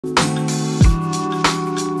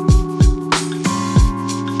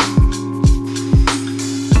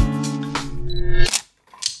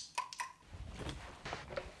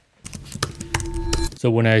So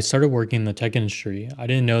when I started working in the tech industry, I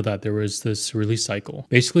didn't know that there was this release cycle.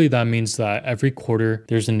 Basically, that means that every quarter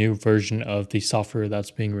there's a new version of the software that's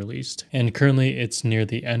being released. And currently it's near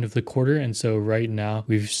the end of the quarter. And so right now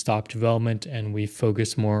we've stopped development and we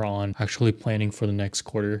focus more on actually planning for the next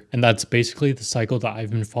quarter. And that's basically the cycle that I've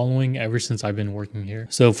been following ever since I've been working here.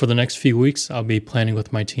 So for the next few weeks, I'll be planning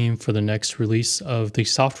with my team for the next release of the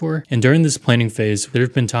software. And during this planning phase, there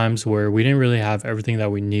have been times where we didn't really have everything that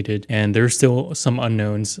we needed and there's still some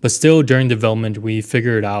unknowns, but still during development, we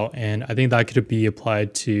figure it out. And I think that could be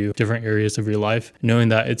applied to different areas of your life, knowing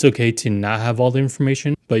that it's okay to not have all the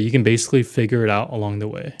information, but you can basically figure it out along the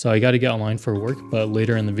way. So I got to get online for work, but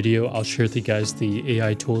later in the video, I'll share with you guys the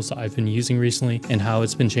AI tools I've been using recently and how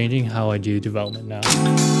it's been changing how I do development now.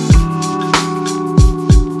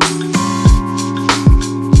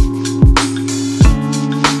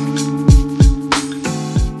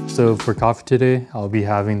 So for coffee today, I'll be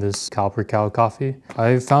having this Cowper Cow coffee.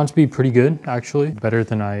 I found to be pretty good, actually, better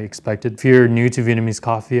than I expected. If you're new to Vietnamese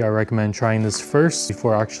coffee, I recommend trying this first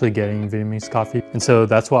before actually getting Vietnamese coffee. And so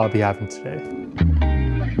that's what I'll be having today.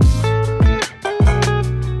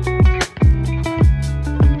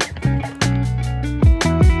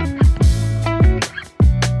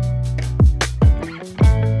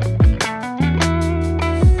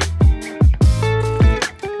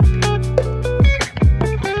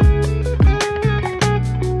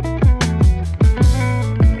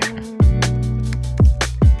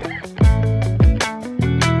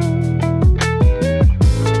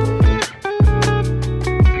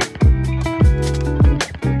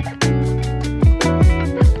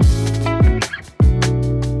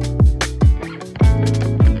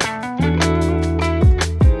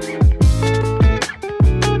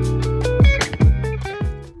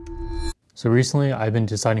 So recently I've been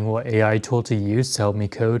deciding what AI tool to use to help me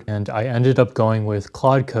code, and I ended up going with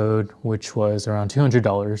Claude Code, which was around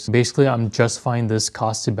 $200. Basically, I'm justifying this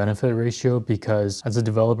cost to benefit ratio because as a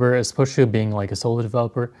developer, especially being like a solo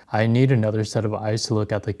developer, I need another set of eyes to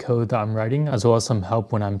look at the code that I'm writing, as well as some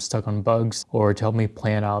help when I'm stuck on bugs or to help me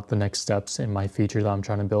plan out the next steps in my feature that I'm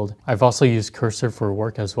trying to build. I've also used Cursor for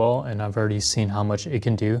work as well, and I've already seen how much it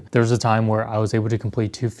can do. There was a time where I was able to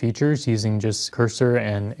complete 2 features using just Cursor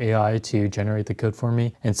and AI to generate the code for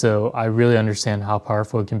me. And so I really understand how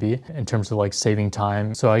powerful it can be in terms of like saving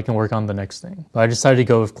time so I can work on the next thing. But I decided to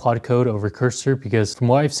go with Claude Code over Cursor because from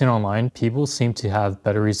what I've seen online, people seem to have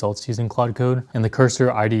better results using Claude Code. And the Cursor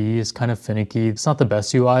IDE is kind of finicky. It's not the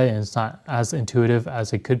best UI and it's not as intuitive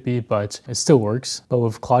as it could be, but it still works. But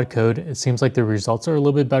with Claude Code, it seems like the results are a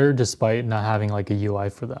little bit better despite not having like a UI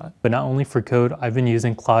for that. But not only for code, I've been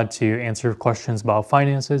using Claude to answer questions about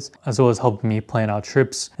finances, as well as help me plan out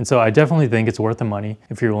trips. And so I definitely think it's worth the money.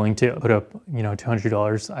 If you're willing to put up,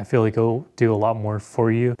 $200, I feel like it'll do a lot more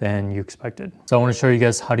for you than you expected. So I want to show you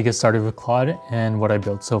guys how to get started with Claude and what I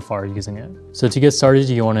built so far using it. So to get started,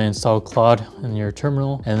 you want to install Claude in your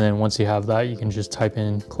terminal. And then once you have that, you can just type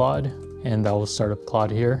in Claude, and that will start up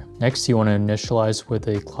Claude here. Next, you want to initialize with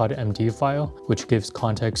a Claude MD file, which gives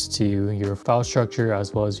context to your file structure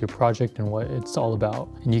as well as your project and what it's all about.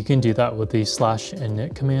 And you can do that with the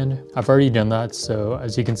 /init command. I've already done that. So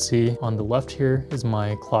as you can see on the left here is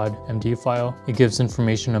my Claude MD file. It gives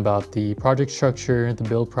information about the project structure, the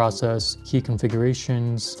build process, key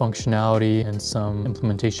configurations, functionality, and some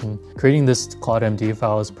implementation. Creating this Claude MD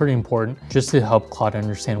file is pretty important just to help Claude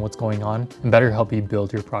understand what's going on and better help you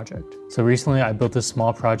build your project. So recently I built a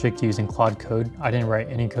small project using Claude Code. I didn't write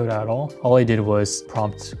any code at all. All I did was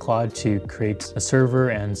prompt Claude to create a server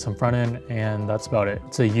and some front end, and that's about it.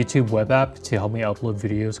 It's a YouTube web app to help me upload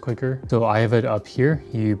videos quicker. So I have it up here.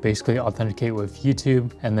 You basically authenticate with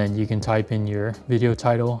YouTube, and then you can type in your video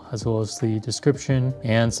title as well as the description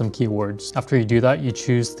and some keywords. After you do that, you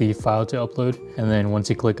choose the file to upload, and then once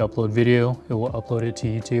you click upload video, it will upload it to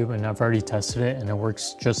YouTube, and I've already tested it and it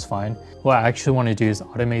works just fine. What I actually want to do is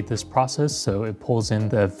automate this process so it pulls in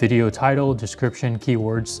the video title, description,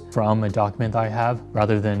 keywords from a document that I have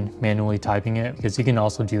rather than manually typing it, because you can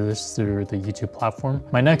also do this through the YouTube platform.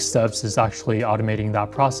 My next steps is actually automating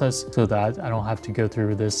that process so that I don't have to go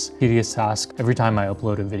through this tedious task every time I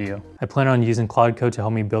upload a video. I plan on using Claude Code to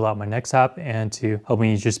help me build out my next app and to help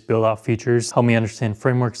me just build out features, help me understand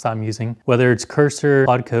frameworks that I'm using. Whether it's Cursor,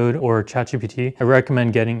 Claude Code, or ChatGPT, I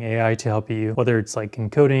recommend getting AI to help you, whether it's like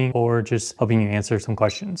encoding or just helping you answer some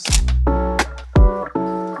questions.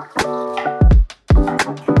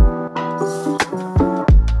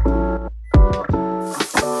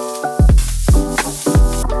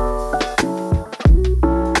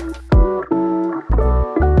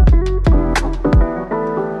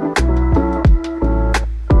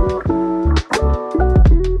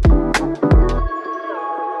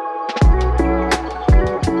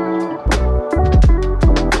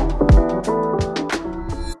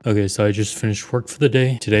 Okay, so I just finished work for the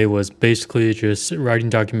day. Today was basically just writing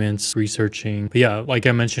documents, researching. But yeah, like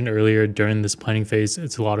I mentioned earlier, during this planning phase,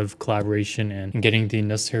 it's a lot of collaboration and getting the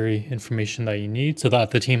necessary information that you need so that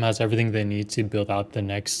the team has everything they need to build out the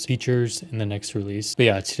next features in the next release. But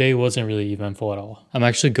yeah, today wasn't really eventful at all. I'm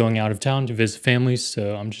actually going out of town to visit family,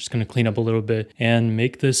 so I'm just going to clean up a little bit and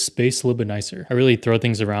make this space a little bit nicer. I really throw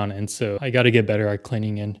things around, and so I got to get better at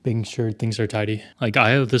cleaning and making sure things are tidy. Like I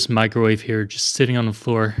have this microwave here just sitting on the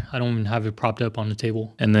floor. I don't even have it propped up on the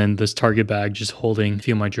table. And then this Target bag just holding a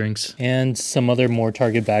few of my drinks. And some other more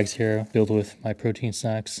Target bags here filled with my protein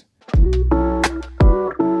snacks.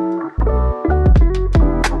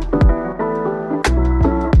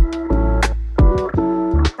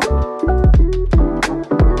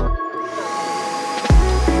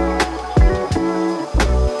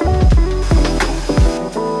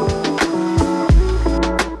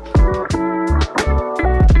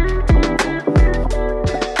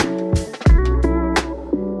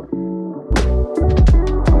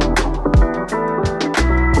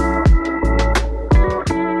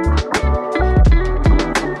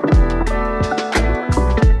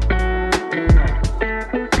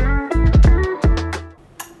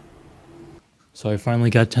 So I finally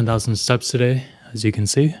got 10,000 steps today, as you can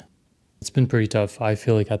see. It's been pretty tough. I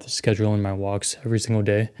feel like I have to schedule in my walks every single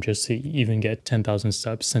day just to even get 10,000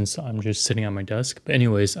 steps since I'm just sitting at my desk. But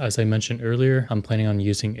anyways, as I mentioned earlier, I'm planning on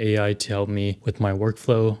using AI to help me with my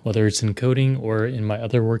workflow, whether it's in coding or in my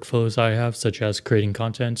other workflows I have, such as creating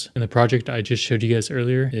content. And the project I just showed you guys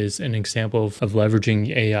earlier is an example of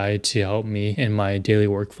leveraging AI to help me in my daily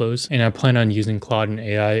workflows. And I plan on using Claude and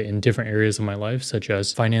AI in different areas of my life, such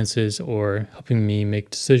as finances or helping me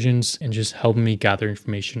make decisions and just helping me gather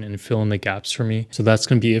information and fill in the gaps for me. So that's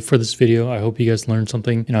going to be it for this video. I hope you guys learned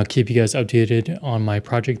something, and I'll keep you guys updated on my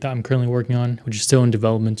project that I'm currently working on, which is still in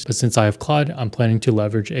development. But since I have Claude, I'm planning to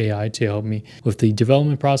leverage AI to help me with the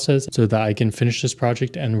development process so that I can finish this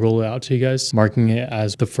project and roll it out to you guys, marking it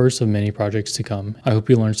as the first of many projects to come. I hope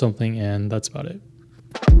you learned something, and that's about it.